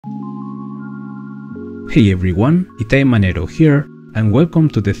Hey everyone, I'm Manero here, and welcome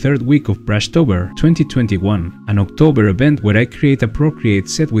to the third week of Brushtober 2021, an October event where I create a Procreate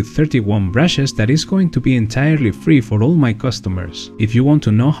set with 31 brushes that is going to be entirely free for all my customers. If you want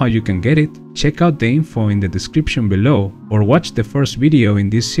to know how you can get it, check out the info in the description below or watch the first video in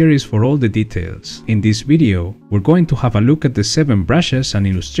this series for all the details. In this video, we're going to have a look at the 7 brushes and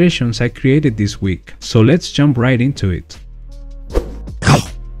illustrations I created this week, so let's jump right into it.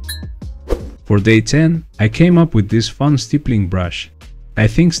 For day 10, I came up with this fun stippling brush. I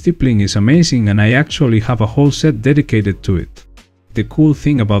think stippling is amazing and I actually have a whole set dedicated to it. The cool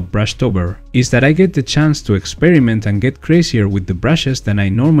thing about Brushtober is that I get the chance to experiment and get crazier with the brushes than I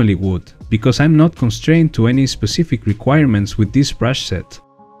normally would, because I'm not constrained to any specific requirements with this brush set.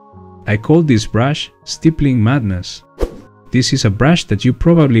 I call this brush Stippling Madness. This is a brush that you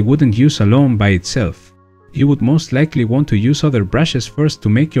probably wouldn't use alone by itself. You would most likely want to use other brushes first to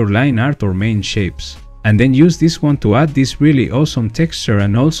make your line art or main shapes, and then use this one to add this really awesome texture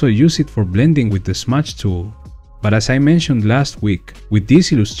and also use it for blending with the smudge tool. But as I mentioned last week, with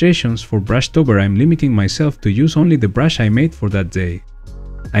these illustrations for Brushtober I'm limiting myself to use only the brush I made for that day.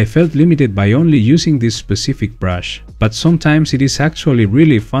 I felt limited by only using this specific brush, but sometimes it is actually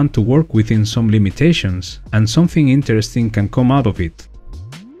really fun to work within some limitations, and something interesting can come out of it.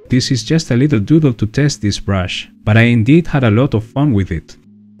 This is just a little doodle to test this brush, but I indeed had a lot of fun with it.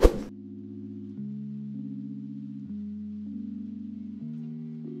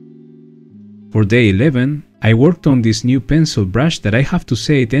 For day 11, I worked on this new pencil brush that I have to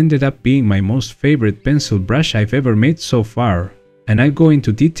say it ended up being my most favorite pencil brush I've ever made so far, and I'll go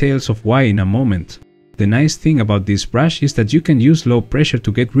into details of why in a moment. The nice thing about this brush is that you can use low pressure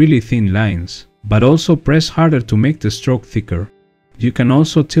to get really thin lines, but also press harder to make the stroke thicker. You can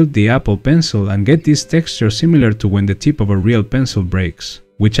also tilt the Apple Pencil and get this texture similar to when the tip of a real pencil breaks,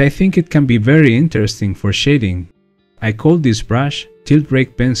 which I think it can be very interesting for shading. I called this brush Tilt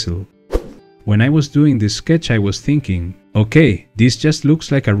Rake Pencil. When I was doing this sketch I was thinking, okay, this just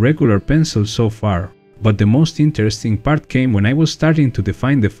looks like a regular pencil so far, but the most interesting part came when I was starting to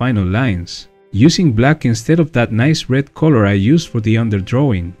define the final lines, using black instead of that nice red color I used for the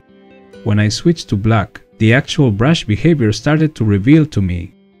underdrawing. When I switched to black, the actual brush behavior started to reveal to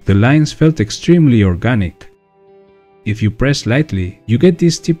me. The lines felt extremely organic. If you press lightly, you get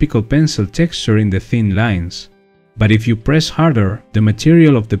this typical pencil texture in the thin lines. But if you press harder, the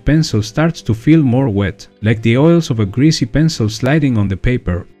material of the pencil starts to feel more wet, like the oils of a greasy pencil sliding on the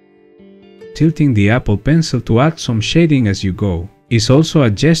paper. Tilting the Apple Pencil to add some shading as you go is also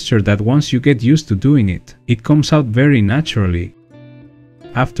a gesture that once you get used to doing it, it comes out very naturally.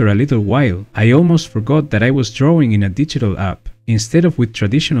 After a little while, I almost forgot that I was drawing in a digital app instead of with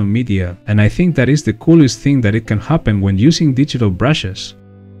traditional media, and I think that is the coolest thing that it can happen when using digital brushes.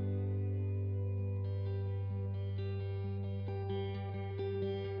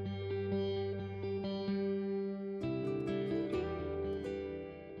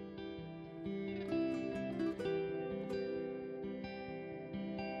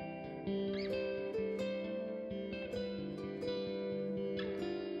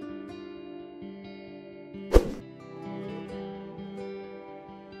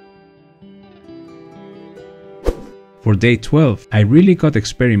 For day 12, I really got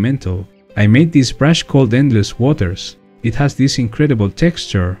experimental. I made this brush called Endless Waters. It has this incredible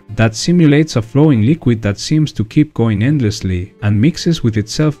texture that simulates a flowing liquid that seems to keep going endlessly and mixes with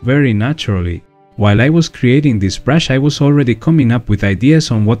itself very naturally. While I was creating this brush I was already coming up with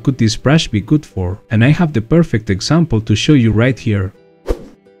ideas on what could this brush be good for, and I have the perfect example to show you right here.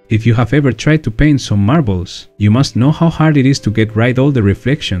 If you have ever tried to paint some marbles, you must know how hard it is to get right all the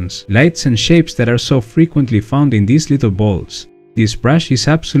reflections, lights and shapes that are so frequently found in these little balls. This brush is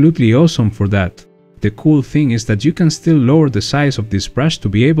absolutely awesome for that. The cool thing is that you can still lower the size of this brush to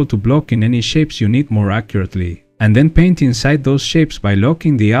be able to block in any shapes you need more accurately, and then paint inside those shapes by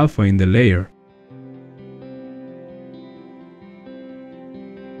locking the alpha in the layer.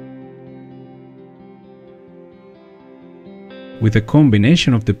 With a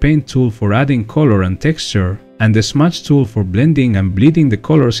combination of the paint tool for adding color and texture, and the smudge tool for blending and bleeding the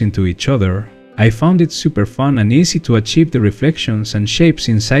colors into each other, I found it super fun and easy to achieve the reflections and shapes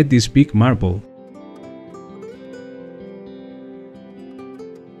inside this big marble.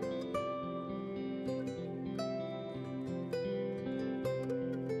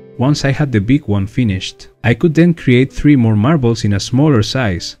 Once I had the big one finished, I could then create 3 more marbles in a smaller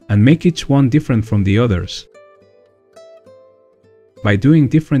size and make each one different from the others. By doing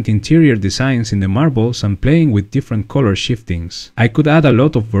different interior designs in the marbles and playing with different color shiftings, I could add a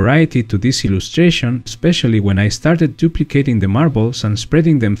lot of variety to this illustration, especially when I started duplicating the marbles and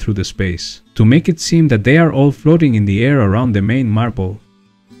spreading them through the space, to make it seem that they are all floating in the air around the main marble.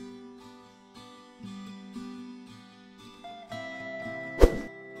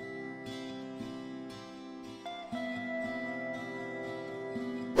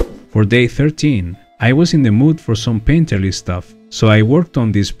 For day 13, I was in the mood for some painterly stuff, so I worked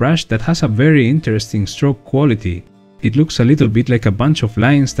on this brush that has a very interesting stroke quality. It looks a little bit like a bunch of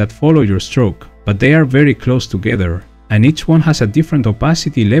lines that follow your stroke, but they are very close together, and each one has a different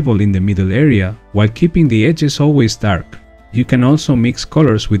opacity level in the middle area, while keeping the edges always dark. You can also mix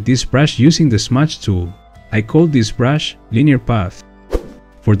colors with this brush using the smudge tool. I call this brush Linear Path.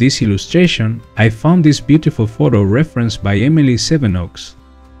 For this illustration, I found this beautiful photo referenced by Emily Sevenoaks.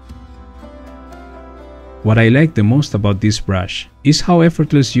 What I like the most about this brush is how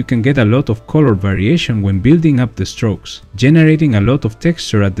effortless you can get a lot of color variation when building up the strokes, generating a lot of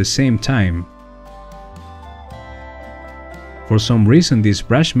texture at the same time. For some reason, this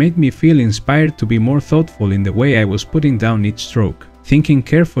brush made me feel inspired to be more thoughtful in the way I was putting down each stroke, thinking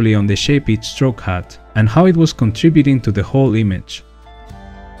carefully on the shape each stroke had, and how it was contributing to the whole image.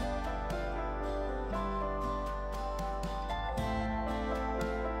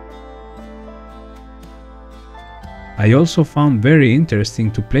 I also found very interesting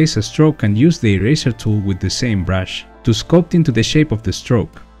to place a stroke and use the eraser tool with the same brush to sculpt into the shape of the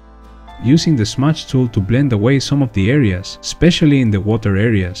stroke. Using the smudge tool to blend away some of the areas, especially in the water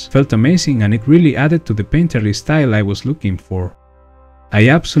areas, felt amazing, and it really added to the painterly style I was looking for. I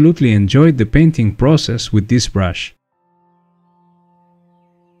absolutely enjoyed the painting process with this brush.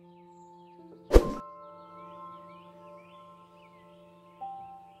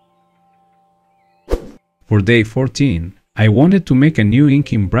 For day 14, I wanted to make a new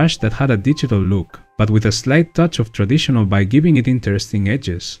inking brush that had a digital look, but with a slight touch of traditional by giving it interesting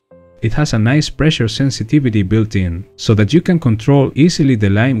edges. It has a nice pressure sensitivity built in, so that you can control easily the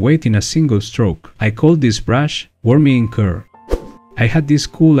line weight in a single stroke. I called this brush Wormy Inker. I had this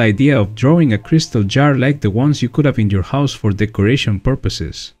cool idea of drawing a crystal jar like the ones you could have in your house for decoration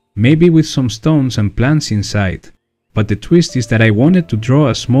purposes, maybe with some stones and plants inside. But the twist is that I wanted to draw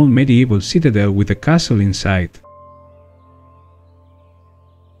a small medieval citadel with a castle inside.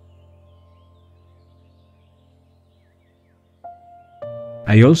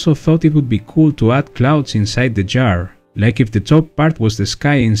 I also thought it would be cool to add clouds inside the jar, like if the top part was the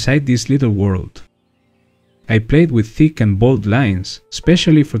sky inside this little world. I played with thick and bold lines,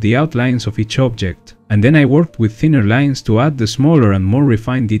 especially for the outlines of each object, and then I worked with thinner lines to add the smaller and more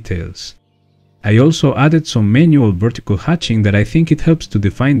refined details. I also added some manual vertical hatching that I think it helps to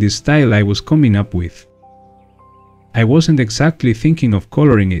define this style I was coming up with. I wasn't exactly thinking of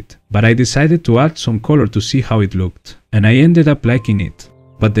coloring it, but I decided to add some color to see how it looked, and I ended up liking it.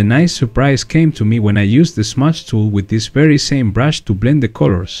 But the nice surprise came to me when I used the smudge tool with this very same brush to blend the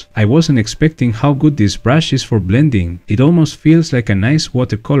colors. I wasn't expecting how good this brush is for blending. It almost feels like a nice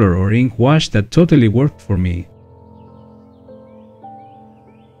watercolor or ink wash that totally worked for me.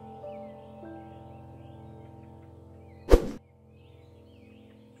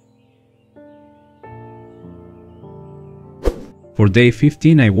 For day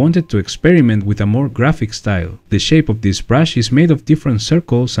 15, I wanted to experiment with a more graphic style. The shape of this brush is made of different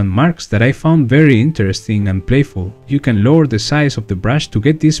circles and marks that I found very interesting and playful. You can lower the size of the brush to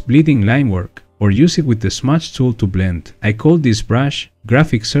get this bleeding line work, or use it with the smudge tool to blend. I called this brush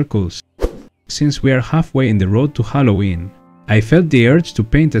Graphic Circles. Since we are halfway in the road to Halloween, I felt the urge to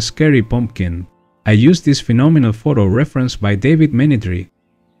paint a scary pumpkin. I used this phenomenal photo referenced by David Menedry.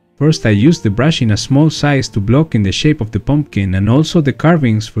 First, I used the brush in a small size to block in the shape of the pumpkin and also the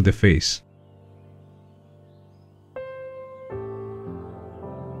carvings for the face.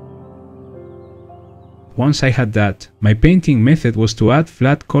 Once I had that, my painting method was to add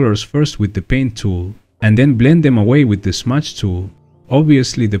flat colors first with the paint tool, and then blend them away with the smudge tool.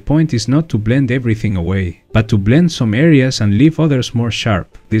 Obviously, the point is not to blend everything away, but to blend some areas and leave others more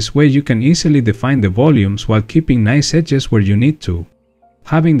sharp. This way you can easily define the volumes while keeping nice edges where you need to.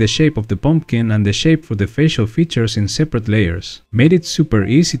 Having the shape of the pumpkin and the shape for the facial features in separate layers made it super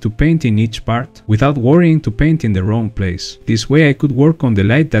easy to paint in each part without worrying to paint in the wrong place. This way I could work on the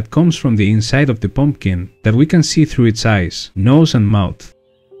light that comes from the inside of the pumpkin that we can see through its eyes, nose and mouth.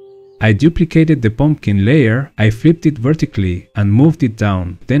 I duplicated the pumpkin layer, I flipped it vertically and moved it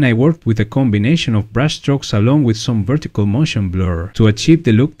down. Then I worked with a combination of brush strokes along with some vertical motion blur to achieve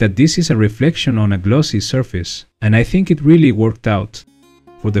the look that this is a reflection on a glossy surface, and I think it really worked out.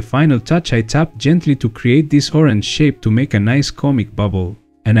 For the final touch, I tapped gently to create this orange shape to make a nice comic bubble.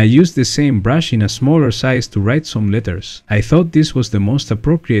 And I used the same brush in a smaller size to write some letters. I thought this was the most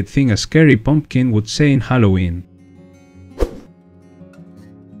appropriate thing a scary pumpkin would say in Halloween.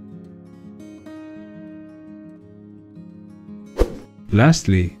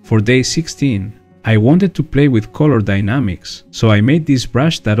 Lastly, for day 16, I wanted to play with color dynamics, so I made this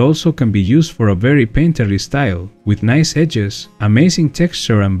brush that also can be used for a very painterly style, with nice edges, amazing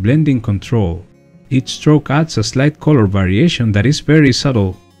texture and blending control. Each stroke adds a slight color variation that is very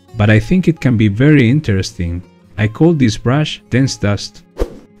subtle, but I think it can be very interesting. I called this brush Dense Dust.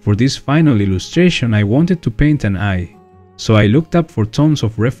 For this final illustration, I wanted to paint an eye, so I looked up for tons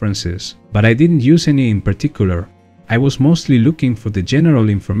of references, but I didn't use any in particular. I was mostly looking for the general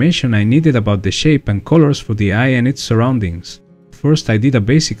information I needed about the shape and colors for the eye and its surroundings. First I did a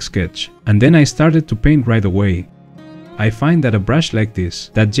basic sketch, and then I started to paint right away. I find that a brush like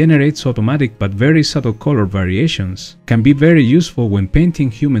this, that generates automatic but very subtle color variations, can be very useful when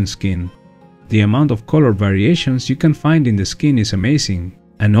painting human skin. The amount of color variations you can find in the skin is amazing,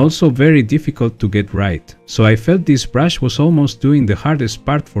 and also very difficult to get right, so I felt this brush was almost doing the hardest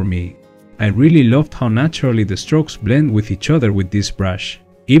part for me. I really loved how naturally the strokes blend with each other with this brush,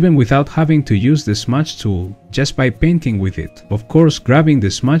 even without having to use the smudge tool, just by painting with it. Of course, grabbing the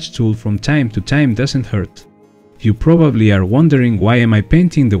smudge tool from time to time doesn't hurt. You probably are wondering why am I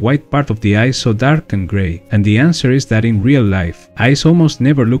painting the white part of the eye so dark and gray, and the answer is that in real life, eyes almost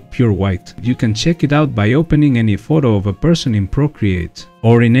never look pure white. You can check it out by opening any photo of a person in Procreate,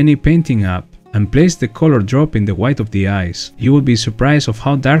 or in any painting app, and place the color drop in the white of the eyes. You will be surprised of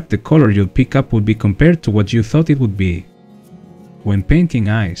how dark the color you'll pick up would be compared to what you thought it would be. When painting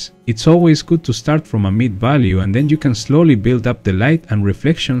eyes, it's always good to start from a mid value and then you can slowly build up the light and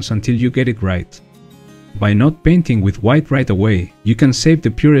reflections until you get it right. By not painting with white right away, you can save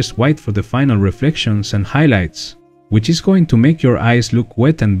the purest white for the final reflections and highlights, which is going to make your eyes look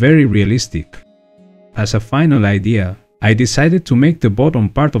wet and very realistic. As a final idea, I decided to make the bottom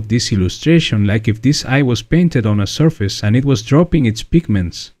part of this illustration like if this eye was painted on a surface and it was dropping its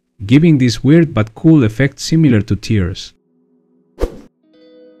pigments, giving this weird but cool effect similar to tears.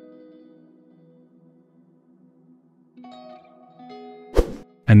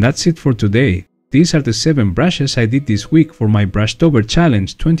 And that's it for today. These are the 7 brushes I did this week for my Brushtober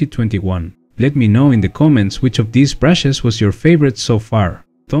Challenge 2021. Let me know in the comments which of these brushes was your favorite so far.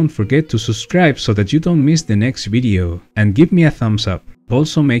 Don't forget to subscribe so that you don't miss the next video, and give me a thumbs up.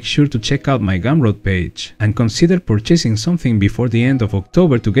 Also make sure to check out my Gumroad page, and consider purchasing something before the end of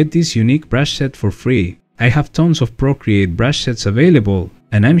October to get this unique brush set for free. I have tons of Procreate brush sets available,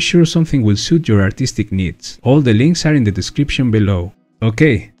 and I'm sure something will suit your artistic needs. All the links are in the description below.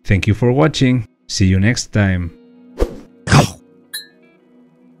 Okay, thank you for watching. See you next time.